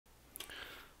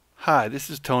Hi, this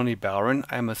is Tony Balrin.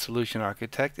 I'm a solution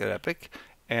architect at Epic,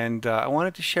 and I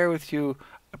wanted to share with you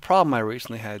a problem I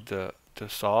recently had to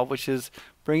solve, which is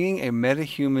bringing a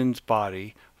MetaHuman's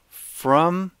body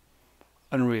from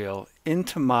Unreal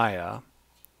into Maya,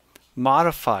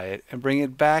 modify it, and bring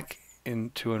it back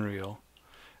into Unreal.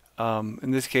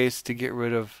 In this case, to get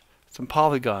rid of some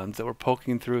polygons that were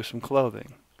poking through some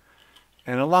clothing.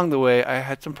 And along the way, I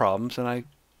had some problems, and I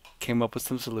came up with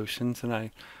some solutions, and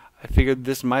I figured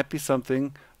this might be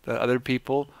something that other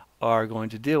people are going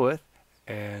to deal with,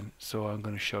 and so I'm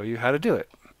going to show you how to do it.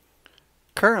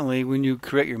 Currently, when you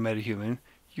create your MetaHuman,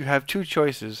 you have two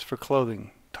choices for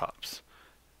clothing tops.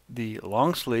 The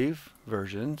long sleeve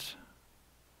versions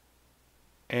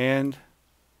and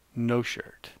no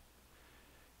shirt.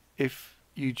 If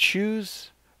you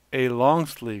choose a long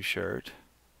sleeve shirt,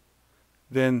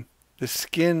 then the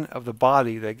skin of the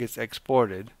body that gets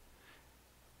exported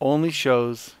only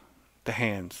shows the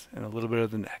hands and a little bit of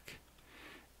the neck.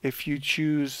 If you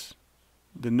choose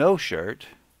the no shirt,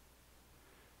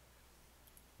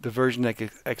 the version that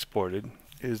gets exported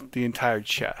is the entire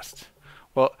chest.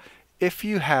 Well, if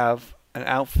you have an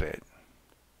outfit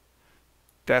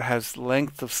that has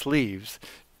length of sleeves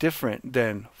different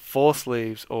than full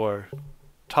sleeves or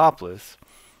topless,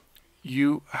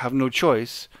 you have no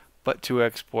choice but to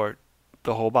export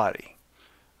the whole body.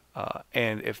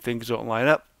 And if things don't line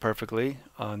up perfectly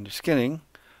on your skinning,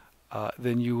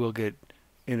 then you will get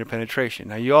interpenetration.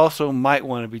 Now, you also might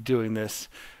want to be doing this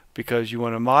because you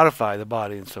want to modify the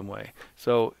body in some way.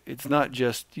 So it's not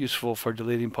just useful for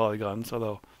deleting polygons,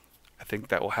 although I think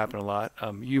that will happen a lot.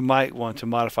 You might want to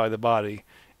modify the body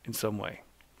in some way.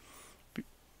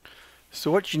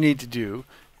 So what you need to do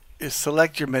is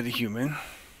select your MetaHuman,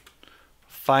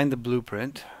 find the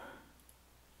blueprint,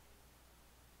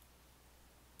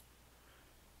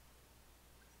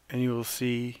 and you will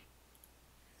see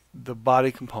the body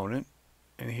component,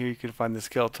 and here you can find the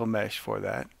skeletal mesh for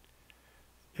that.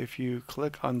 If you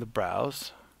click on the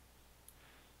browse,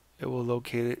 it will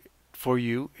locate it for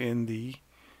you in the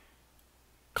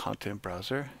content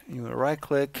browser. You want to right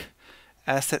click,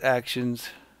 asset actions,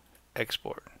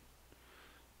 export.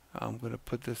 I'm going to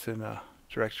put this in a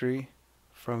directory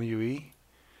from UE.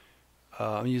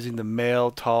 I'm using the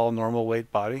male, tall, normal weight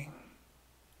body.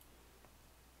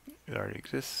 It already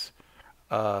exists.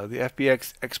 The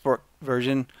FBX export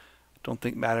version, don't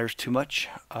think matters too much.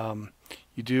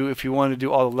 You do, if you want to do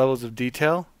all the levels of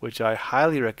detail, which I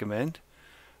highly recommend,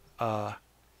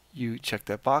 you check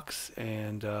that box.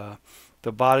 And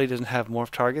the body doesn't have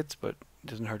morph targets, but it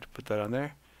doesn't hurt to put that on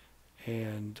there.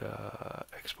 And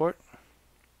export.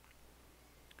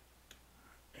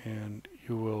 And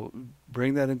you will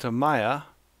bring that into Maya,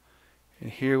 and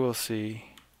here we'll see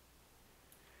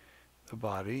the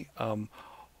body.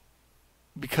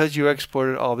 Because you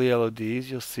exported all the LODs,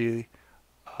 you'll see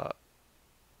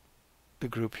the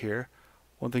group here.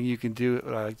 One thing you can do,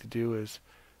 what I like to do is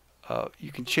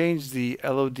you can change the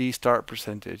LOD start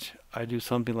percentage. I do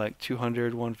something like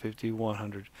 200, 150,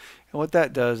 100. And what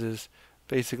that does is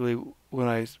basically when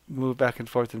I move back and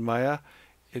forth in Maya,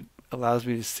 it allows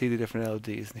me to see the different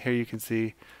LODs. And here you can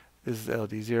see this is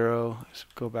LOD 0. Let's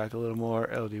go back a little more.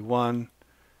 LOD 1,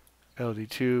 LOD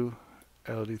 2,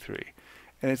 LOD 3.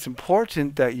 And it's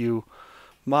important that you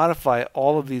modify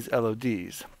all of these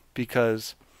LODs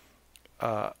because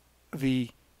the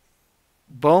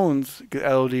bones get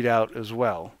LOD'd out as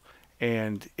well.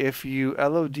 And if you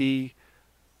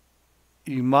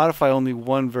you modify only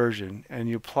one version and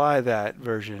you apply that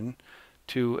version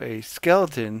to a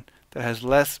skeleton that has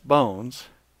less bones,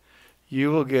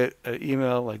 you will get an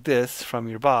email like this from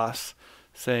your boss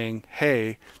saying,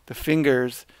 hey, the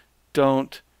fingers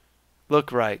don't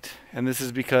look right. And this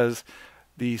is because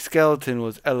the skeleton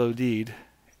was LOD'd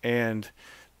and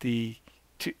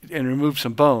removed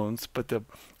some bones, but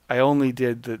I only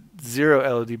did the 0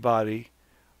 LOD body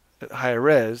at higher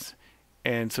res,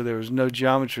 and so there was no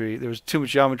geometry. There was too much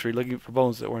geometry looking for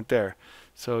bones that weren't there.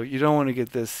 So you don't want to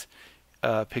get this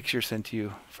picture sent to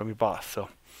you from your boss. So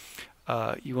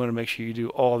you want to make sure you do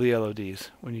all the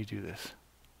LODs when you do this.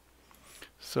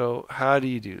 So how do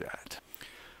you do that?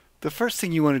 The first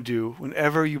thing you want to do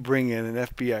whenever you bring in an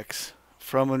FBX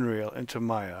from Unreal into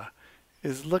Maya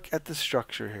is look at the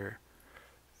structure here.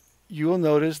 You will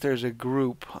notice there's a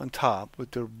group on top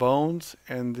with the bones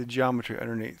and the geometry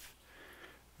underneath.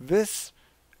 This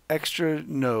extra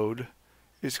node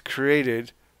is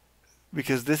created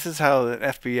because this is how the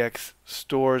FBX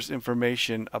stores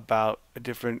information about a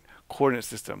different coordinate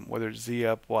system, whether it's Z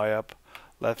up, Y up,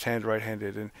 left-handed,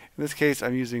 right-handed. And in this case,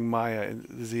 I'm using Maya and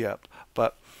the Z up.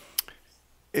 But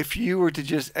if you were to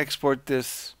just export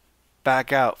this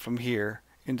back out from here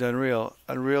into Unreal,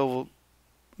 Unreal will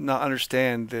not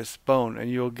understand this bone, and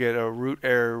you'll get a root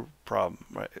error problem,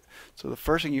 right? So the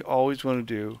first thing you always want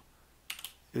to do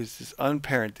is just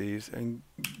unparent these and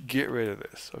get rid of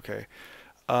this, okay?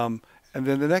 And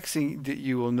then the next thing that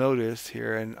you will notice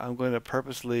here, and I'm going to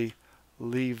purposely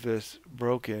leave this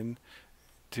broken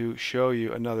to show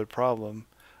you another problem.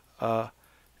 On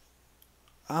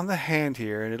the hand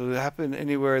here, and it'll happen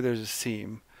anywhere there's a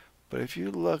seam, but if you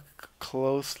look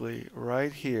closely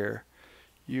right here,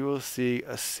 you will see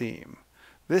a seam.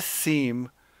 This seam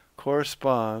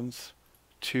corresponds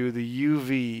to the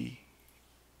UV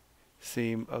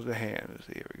seam of the hand.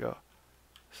 Here we go.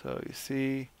 So you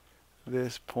see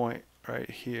this point right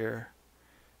here.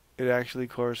 It actually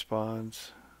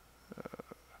corresponds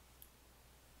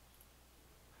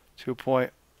to a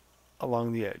point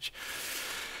along the edge.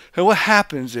 And what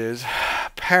happens is,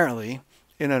 apparently,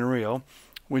 in Unreal,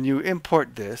 when you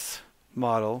import this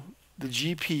model, the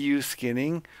GPU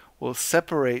skinning will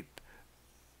separate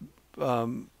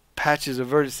patches of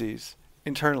vertices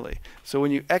internally. So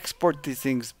when you export these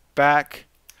things back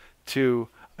to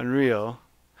Unreal,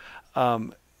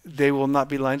 they will not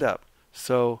be lined up.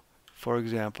 So, for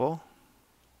example,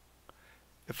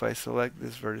 if I select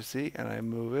this vertice and I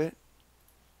move it,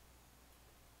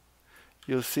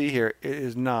 you'll see here it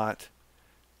is not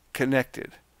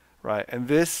connected, right? And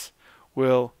this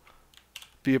will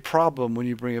be a problem when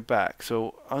you bring it back.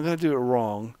 So I'm going to do it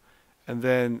wrong,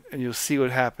 and you'll see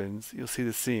what happens. You'll see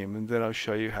the seam, and then I'll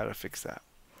show you how to fix that.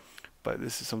 But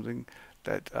this is something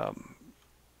that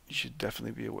you should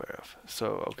definitely be aware of.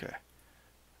 So okay,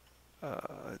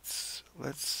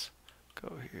 let's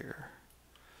go here.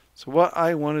 So what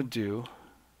I want to do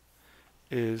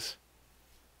is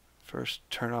first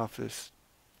turn off this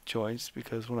joints,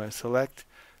 because when I select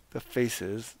the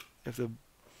faces, if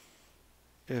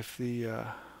the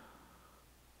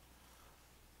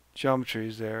geometry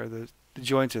is there, the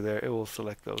joints are there, it will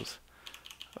select those.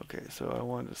 Okay, so I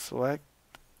want to select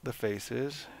the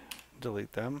faces,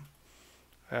 delete them.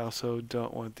 I also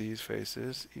don't want these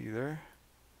faces either.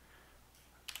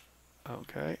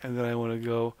 Okay, and then I want to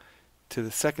go to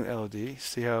the second LOD,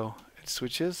 see how it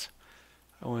switches.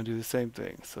 I want to do the same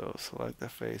thing. So select the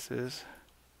faces,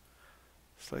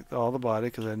 select all the body,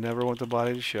 because I never want the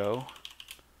body to show,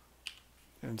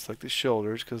 and select the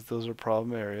shoulders, because those are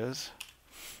problem areas.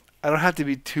 I don't have to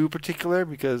be too particular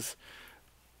because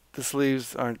the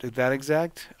sleeves aren't that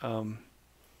exact.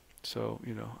 So,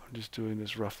 you know, I'm just doing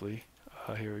this roughly.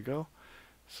 Here we go.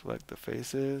 Select the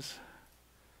faces.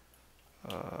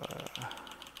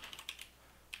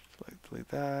 Delete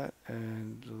that,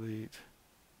 and delete.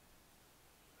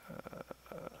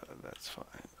 That's fine.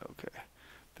 Okay.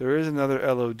 There is another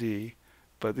LOD,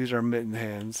 but these are mitten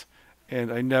hands,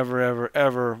 and I never, ever,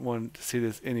 ever want to see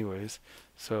this anyways.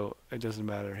 So it doesn't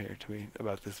matter here to me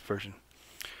about this version.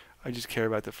 I just care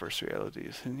about the first three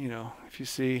LODs. And you know, if you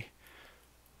see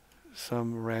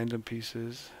some random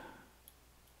pieces,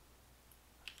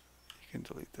 you can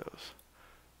delete those.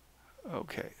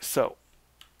 Okay, so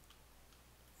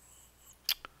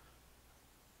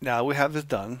now we have this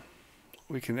done.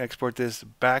 We can export this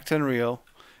back to Unreal,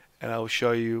 and I will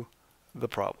show you the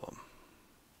problem.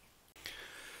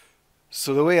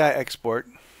 So the way I export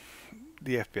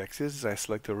the FBXs is I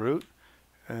select the root,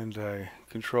 and I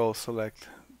control select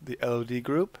the LOD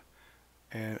group,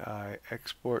 and I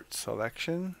export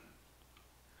selection.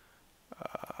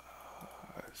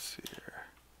 Let's see here.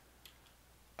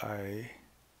 I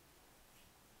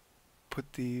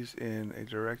put these in a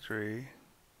directory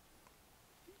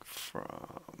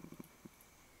from,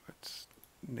 let's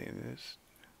name this,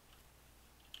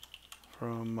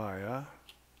 from Maya.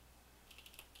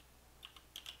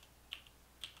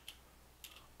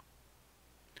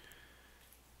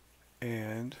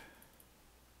 And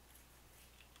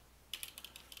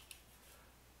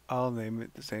I'll name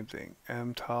it the same thing,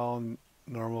 mtall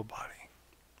normal body.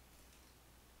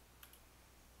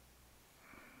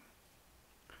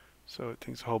 So it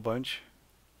thinks a whole bunch.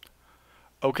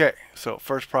 Okay, so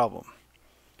first problem.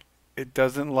 It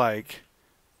doesn't like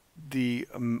the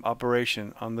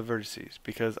operation on the vertices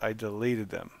because I deleted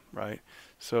them, right?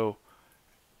 So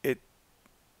it's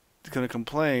going to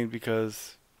complain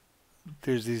because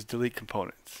there's these delete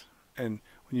components, and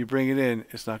when you bring it in,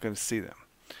 it's not going to see them.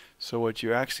 So what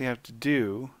you actually have to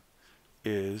do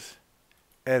is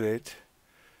edit,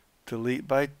 delete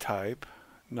by type,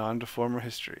 non-deformer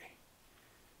history.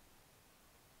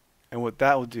 And what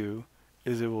that will do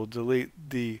is it will delete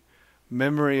the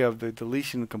memory of the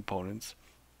deletion components,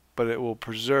 but it will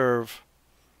preserve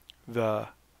the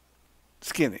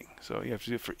skinning. So you have to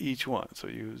do it for each one. So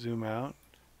you zoom out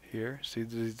here, see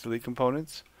these delete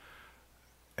components.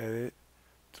 edit,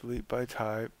 delete by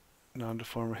type,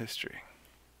 non-deformer history.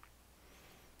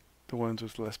 The ones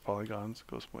with less polygons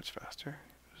goes much faster.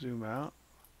 Zoom out,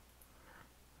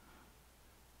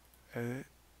 edit,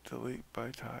 delete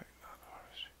by type.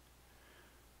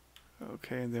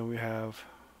 Okay, and then we have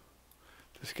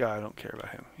this guy. I don't care about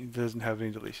him. He doesn't have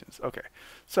any deletions. Okay,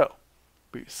 so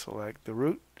we select the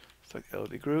root, select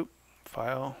LD group,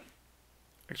 file,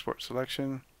 export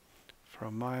selection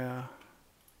from Maya,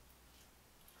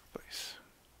 place.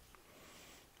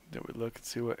 Then we look and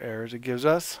see what errors it gives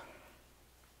us.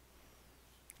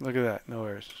 Look at that, no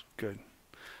errors. Good.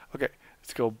 Okay,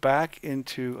 let's go back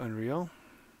into Unreal.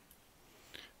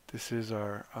 This is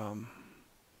our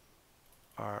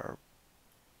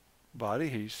body.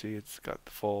 Here you see it's got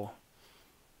the full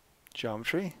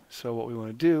geometry. So what we want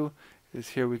to do is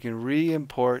here we can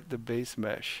re-import the base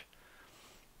mesh.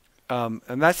 And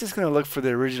that's just going to look for the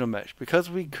original mesh. Because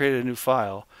we created a new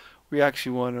file, we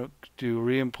actually want to do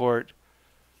re-import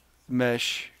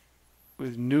mesh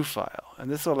with new file.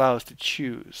 And this will allow us to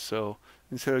choose. So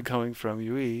instead of coming from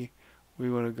UE, we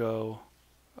want to go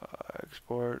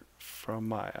export from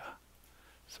Maya.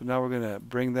 So now we're going to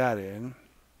bring that in.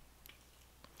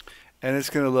 And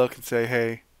it's going to look and say,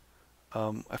 hey,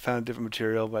 I found a different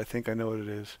material, but I think I know what it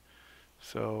is.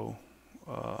 So,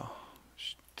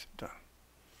 done.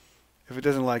 If it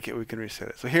doesn't like it, we can reset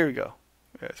it. So here we go.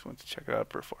 I just want to check it out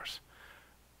per force.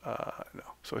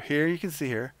 No. So here you can see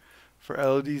here, for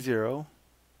LOD0,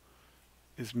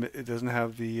 it doesn't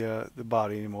have the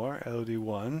body anymore.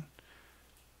 LOD1,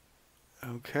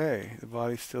 okay, the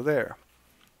body's still there.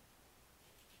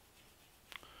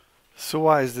 So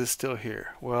why is this still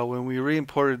here? Well, when we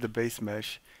re-imported the base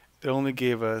mesh, it only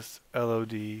gave us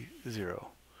LOD0.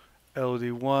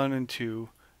 LOD1 and 2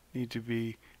 need to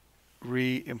be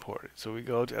re-imported. So we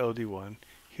go to LOD1.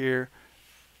 Here,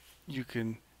 you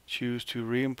can choose to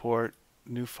re-import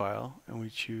new file, and we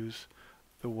choose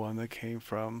the one that came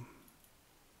from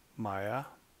Maya.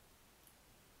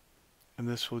 And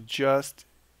this will just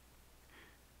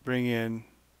bring in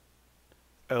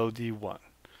LOD1.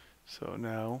 So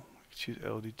now choose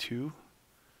LD2,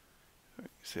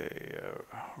 say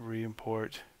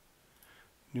re-import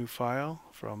new file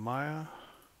from Maya,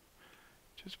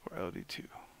 just for LD2,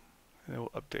 and it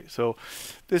will update. So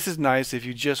this is nice if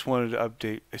you just wanted to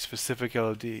update a specific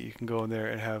LOD. You can go in there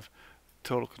and have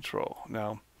total control.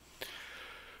 Now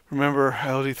remember,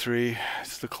 LD3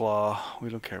 is the claw. We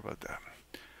don't care about that.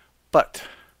 But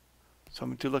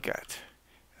something to look at,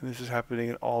 and this is happening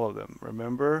in all of them.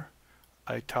 Remember,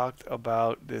 I talked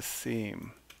about this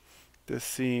seam. This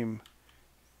seam,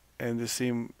 and this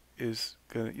seam is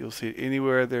gonna, you'll see it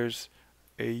anywhere there's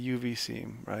a UV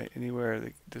seam, right? Anywhere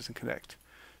that doesn't connect.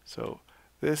 So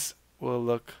this will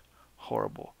look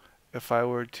horrible. If I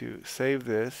were to save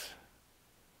this,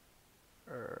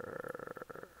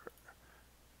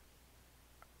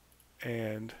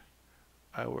 and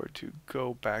I were to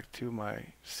go back to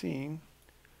my scene,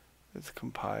 let's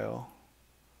compile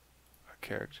our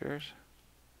characters,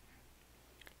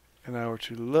 and I were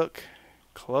to look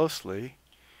closely,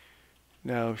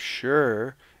 now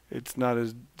sure, it's not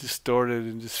as distorted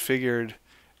and disfigured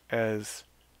as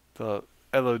the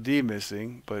LOD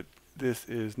missing, but this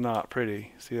is not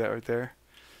pretty. See that right there?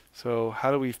 So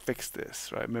how do we fix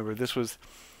this, right? Remember, this was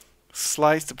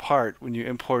sliced apart when you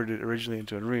imported it originally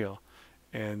into Unreal,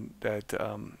 and that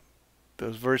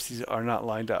those vertices are not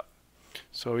lined up.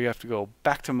 So we have to go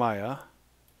back to Maya.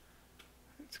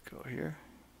 Let's go here.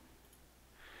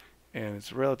 And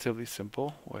it's a relatively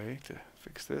simple way to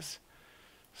fix this.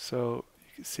 So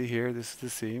you can see here, this is the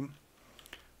seam.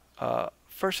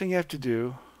 First thing you have to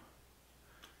do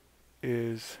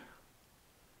is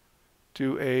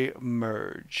do a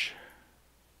merge.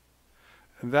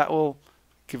 And that will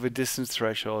give a distance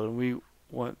threshold, and we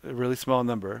want a really small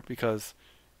number because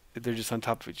they're just on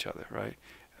top of each other, right?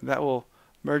 And that will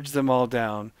merge them all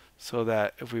down so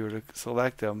that if we were to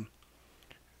select them,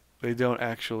 they don't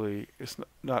actually, it's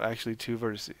not actually two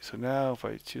vertices. So now if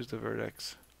I choose the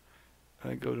vertex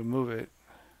and I go to move it,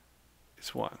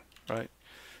 it's one, right?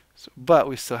 So, but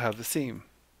we still have the seam.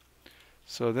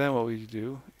 So then what we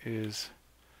do is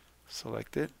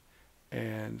select it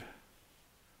and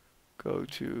go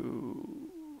to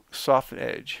soften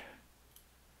edge.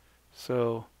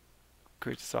 So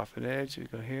create the soften edge, we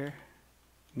go here.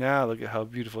 Now look at how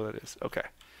beautiful that is. Okay,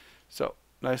 so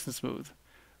nice and smooth.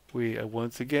 We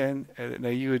once again edit. Now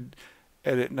you would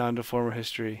edit non-deformer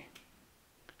history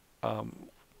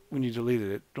when you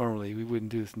deleted it. Normally we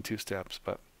wouldn't do this in 2 steps,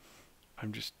 but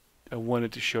I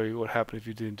wanted to show you what happened if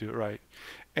you didn't do it right.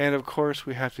 And of course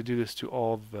we have to do this to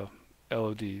all the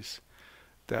LODs.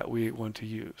 that we want to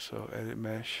use. So edit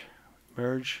mesh,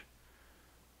 merge,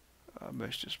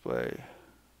 mesh display,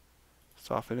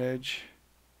 soften edge,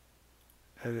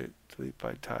 edit, delete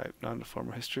by type,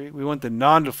 non-deformer history. We want the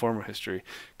non-deformer history,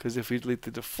 because if we delete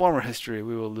the deformer history,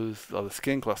 we will lose all the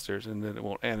skin clusters and then it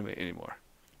won't animate anymore.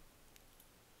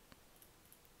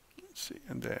 Let's see,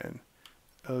 and then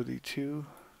LD2,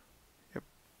 yep,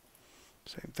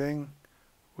 same thing.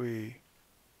 We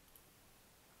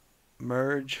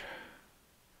merge,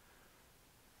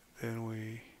 then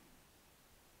we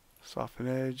soften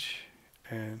edge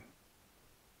and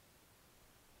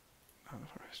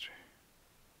non-deformer history.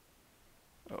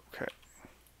 Okay.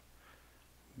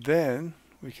 Then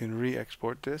we can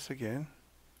re-export this again.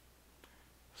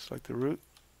 Select the root,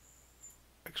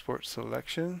 export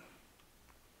selection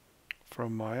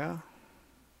from Maya.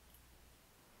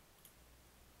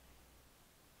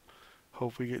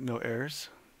 Hope we get no errors.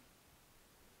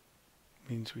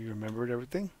 Means we remembered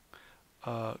everything.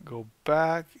 Go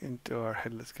back into our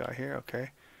headless guy here.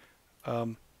 Okay.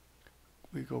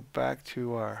 We go back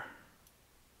to our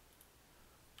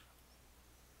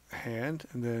hand,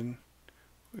 and then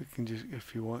we can just,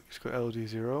 if you want, just go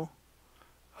LD0.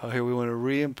 Here we want to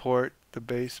re-import the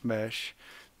base mesh.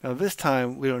 Now this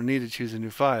time we don't need to choose a new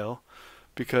file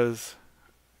because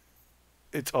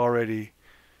it's already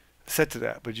set to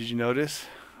that. But did you notice?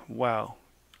 Wow,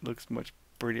 looks much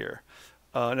prettier.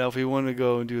 Now if we want to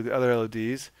go and do the other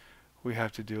LEDs, we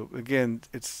have to do, again,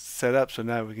 it's set up so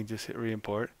now we can just hit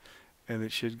re-import and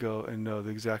it should go and know the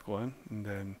exact one, and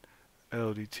then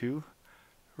LD2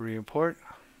 re-import,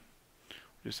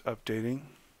 just updating,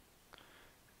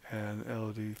 and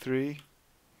LD3,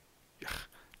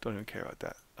 don't even care about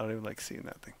that. I don't even like seeing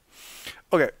that thing.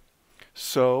 Okay,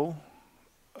 so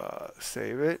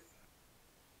save it,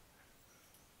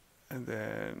 and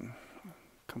then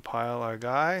compile our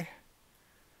guy.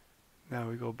 Now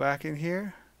we go back in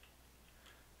here,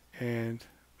 and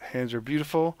hands are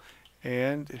beautiful,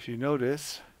 and if you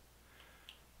notice,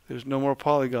 there's no more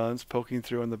polygons poking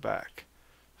through on the back.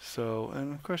 So,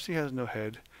 and of course he has no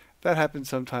head. That happens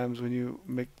sometimes when you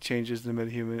make changes in the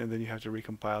MetaHuman and then you have to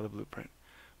recompile the blueprint.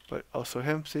 But also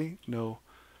him, see, no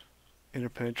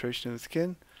interpenetration of the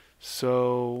skin.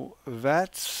 So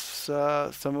that's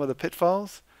some of the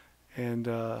pitfalls and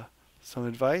some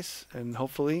advice, and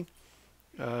hopefully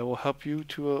it will help you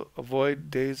to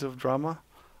avoid days of drama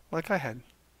like I had.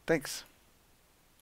 Thanks.